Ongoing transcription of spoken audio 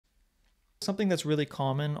Something that's really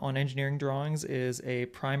common on engineering drawings is a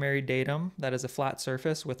primary datum that is a flat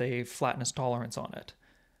surface with a flatness tolerance on it.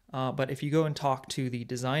 But if you go and talk to the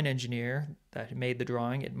design engineer that made the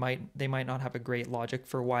drawing, they might not have a great logic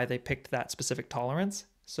for why they picked that specific tolerance.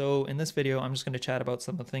 So in this video, I'm just going to chat about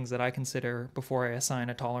some of the things that I consider before I assign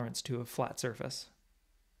a tolerance to a flat surface.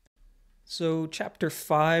 So chapter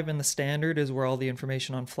 5 in the standard is where all the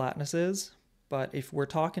information on flatness is. But if we're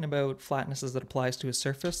talking about flatness as it applies to a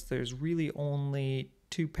surface, there's really only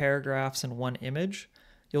 2 paragraphs and 1 image.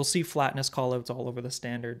 You'll see flatness callouts all over the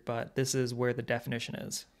standard, but this is where the definition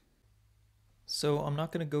is. So I'm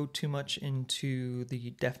not going to go too much into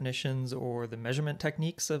the definitions or the measurement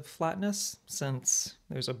techniques of flatness, since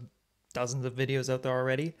there's dozens of videos out there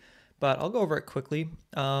already, but I'll go over it quickly.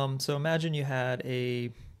 So imagine you had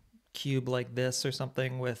a cube like this or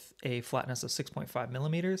something with a flatness of 6.5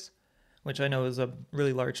 millimeters, which I know is a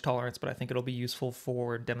really large tolerance, but I think it'll be useful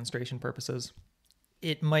for demonstration purposes.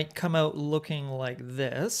 It might come out looking like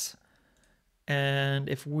this. And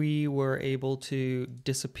if we were able to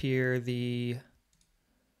disappear the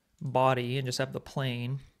body and just have the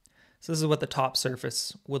plane, so this is what the top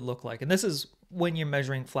surface would look like. And this is when you're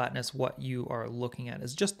measuring flatness, what you are looking at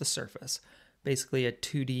is just the surface. Basically a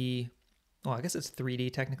 2D, well, I guess it's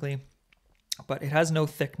 3D technically, but it has no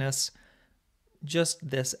thickness. Just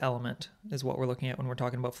this element is what we're looking at when we're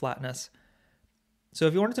talking about flatness. So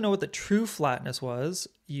if you wanted to know what the true flatness was,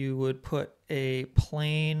 you would put a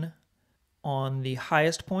plane on the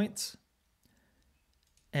highest points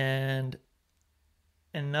and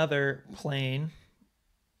another plane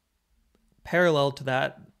parallel to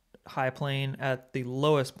that high plane at the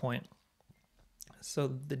lowest point. So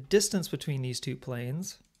the distance between these two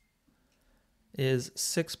planes is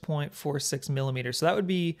 6.46 millimeters. So that would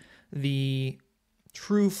be the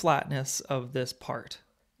true flatness of this part.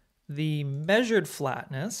 The measured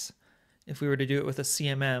flatness, if we were to do it with a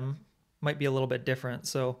CMM, might be a little bit different.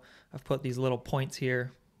 So I've put these little points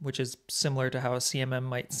here, which is similar to how a CMM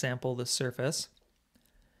might sample the surface.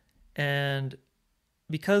 And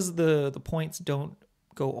because the points don't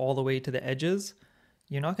go all the way to the edges,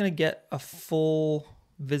 you're not going to get a full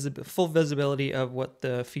visibility of what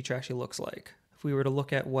the feature actually looks like. If we were to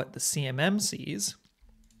look at what the CMM sees,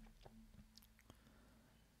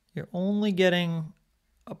 you're only getting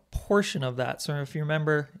a portion of that. So if you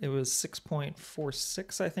remember, it was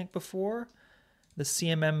 6.46, I think, before. The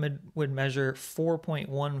CMM would measure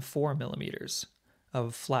 4.14 millimeters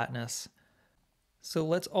of flatness. So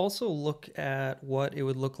let's also look at what it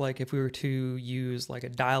would look like if we were to use like a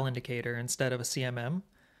dial indicator instead of a CMM,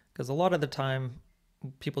 because a lot of the time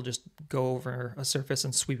people just go over a surface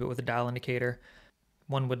and sweep it with a dial indicator.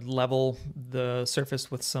 One would level the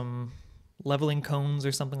surface with some leveling cones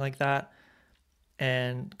or something like that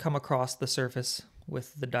and come across the surface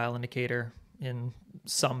with the dial indicator in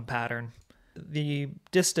some pattern. The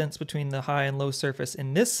distance between the high and low surface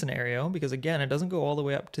in this scenario, because again, it doesn't go all the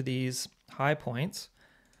way up to these high points,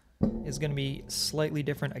 is going to be slightly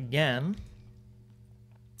different again.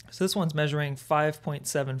 So this one's measuring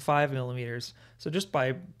 5.75 millimeters. So just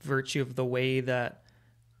by virtue of the way that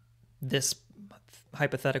this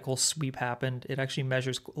hypothetical sweep happened, it actually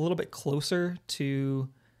measures a little bit closer to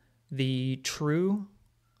the true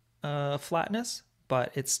flatness,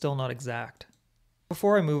 but it's still not exact.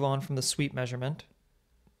 Before I move on from the sweep measurement,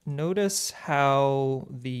 notice how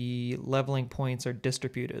the leveling points are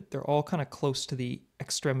distributed. They're all kind of close to the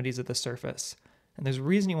extremities of the surface. And there's a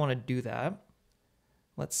reason you want to do that.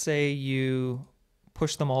 Let's say you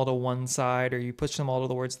push them all to one side or you push them all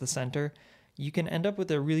towards the center. You can end up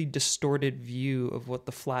with a really distorted view of what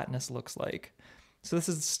the flatness looks like. So this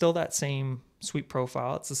is still that same sweep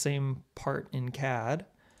profile. It's the same part in CAD,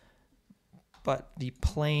 but the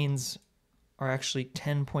planes are actually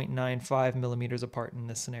 10.95 millimeters apart in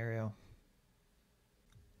this scenario.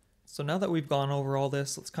 So now that we've gone over all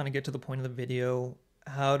this, let's kind of get to the point of the video.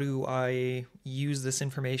 How do I use this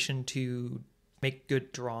information to make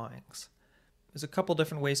good drawings? There's a couple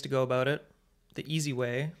different ways to go about it. The easy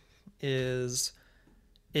way is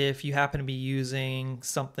if you happen to be using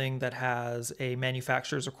something that has a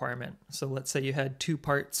manufacturer's requirement. So let's say you had 2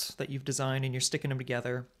 parts that you've designed and you're sticking them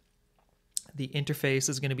together. The interface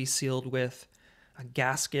is going to be sealed with a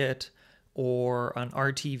gasket or an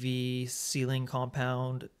RTV sealing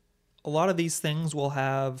compound. A lot of these things will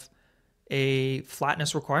have a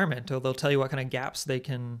flatness requirement, or they'll tell you what kind of gaps they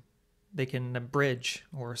can bridge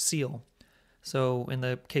or seal. So in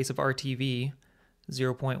the case of RTV,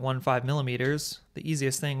 0.15 millimeters, the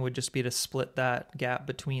easiest thing would just be to split that gap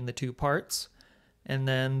between the 2 parts. And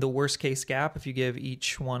then the worst case gap, if you give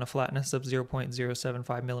each one a flatness of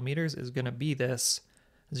 0.075 millimeters, is going to be this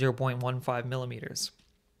 0.15 millimeters.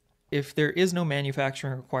 If there is no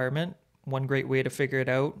manufacturing requirement, one great way to figure it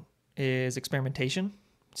out is experimentation.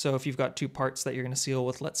 So if you've got two parts that you're going to seal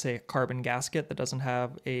with, let's say, a carbon gasket that doesn't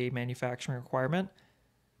have a manufacturing requirement,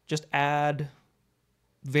 just add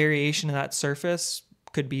variation in that surface.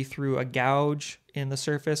 Could be through a gouge in the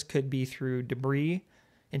surface, could be through debris,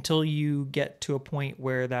 until you get to a point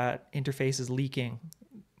where that interface is leaking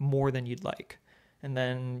more than you'd like. And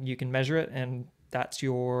then you can measure it, and that's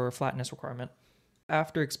your flatness requirement.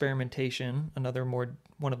 After experimentation,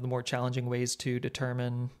 one of the more challenging ways to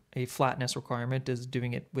determine a flatness requirement is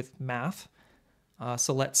doing it with math.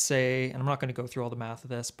 So let's say, and I'm not going to go through all the math of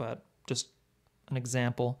this, but just an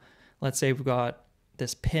example. Let's say we've got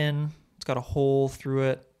this pin, it's got a hole through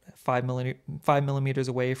it 5 millimeters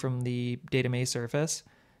away from the datum A surface,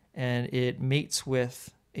 and it mates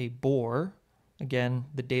with a bore. Again,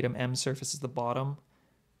 the datum M surface is the bottom,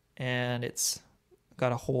 and it's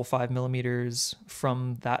got a hole 5 millimeters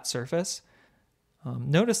from that surface.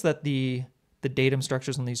 Notice that the datum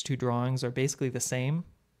structures on these two drawings are basically the same.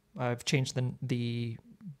 I've changed the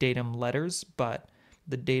datum letters, but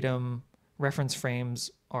the datum reference frames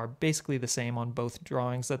are basically the same on both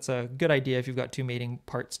drawings. That's a good idea if you've got two mating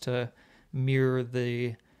parts to mirror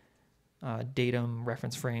the datum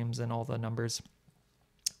reference frames and all the numbers.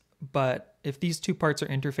 But if these two parts are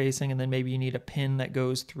interfacing, and then maybe you need a pin that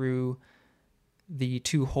goes through the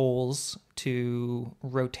two holes to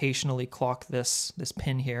rotationally clock this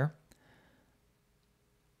pin here.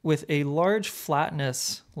 With a large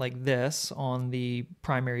flatness like this on the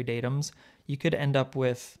primary datums, you could end up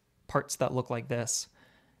with parts that look like this.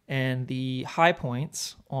 And the high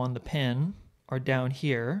points on the pin are down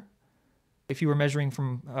here. If you were measuring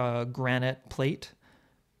from a granite plate,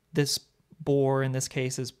 this bore in this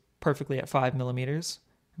case is perfectly at 5 millimeters.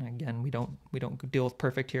 And again, we don't deal with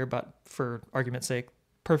perfect here, but for argument's sake,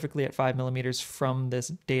 perfectly at 5 millimeters from this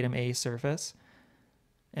datum A surface.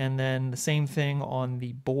 And then the same thing on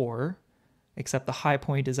the bore, except the high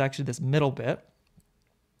point is actually this middle bit.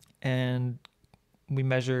 And we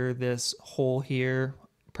measure this hole here,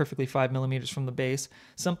 perfectly 5 millimeters from the base.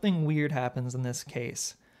 Something weird happens in this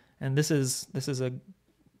case. And this is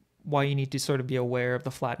why you need to sort of be aware of the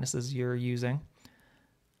flatnesses you're using.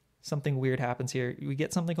 Something weird happens here. We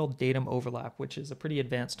get something called datum overlap, which is a pretty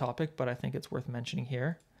advanced topic, but I think it's worth mentioning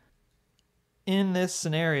here. In this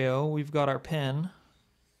scenario, we've got our pin.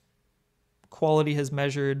 Quality has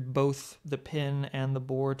measured both the pin and the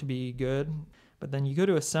bore to be good, but then you go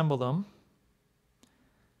to assemble them,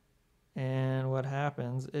 and what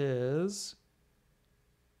happens is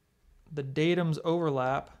the datums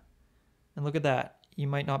overlap, and look at that. You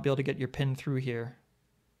might not be able to get your pin through here.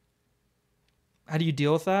 How do you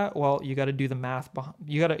deal with that? Well, you got to do the math.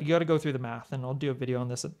 You got to go through the math, and I'll do a video on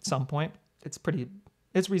this at some point.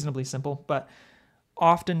 It's reasonably simple, but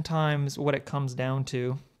oftentimes what it comes down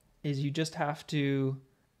to is you just have to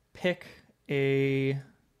pick a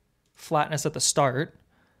flatness at the start.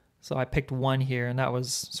 So I picked 1 here, and that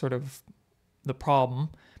was sort of the problem.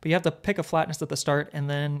 But you have to pick a flatness at the start, and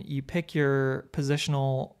then you pick your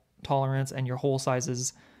positional tolerance and your hole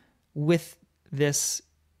sizes with this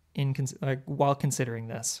while considering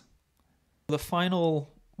this. The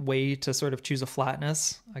final way to sort of choose a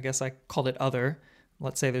flatness, I guess I called it other.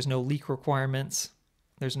 Let's say there's no leak requirements,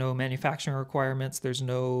 there's no manufacturing requirements, there's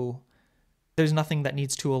nothing that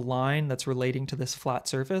needs to align that's relating to this flat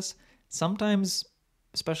surface. Sometimes,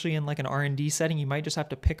 especially in like an R&D setting, you might just have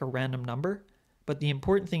to pick a random number, but the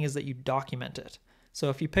important thing is that you document it. So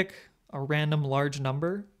if you pick a random large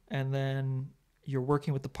number and then you're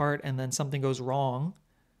working with the part and then something goes wrong,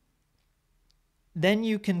 then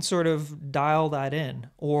you can sort of dial that in.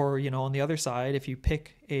 Or, on the other side, if you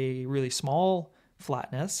pick a really small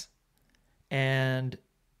flatness and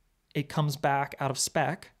it comes back out of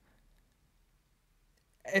spec,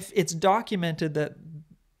 if it's documented that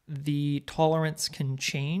the tolerance can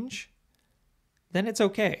change, then it's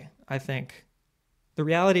okay, I think. The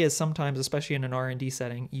reality is sometimes, especially in an R&D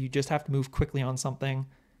setting, you just have to move quickly on something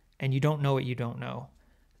and you don't know what you don't know.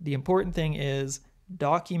 The important thing is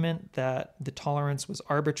document that the tolerance was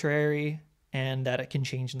arbitrary and that it can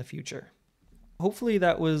change in the future. Hopefully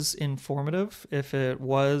that was informative. If it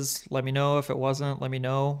was, let me know. If it wasn't, let me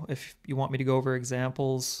know. If you want me to go over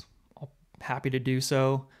examples, I'm happy to do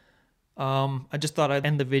so. I just thought I'd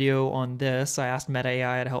end the video on this. I asked Meta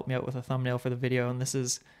AI to help me out with a thumbnail for the video, and this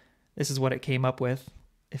is what it came up with.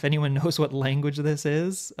 If anyone knows what language this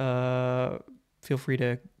is, feel free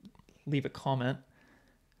to leave a comment.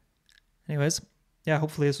 Anyways, yeah,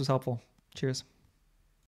 hopefully this was helpful. Cheers.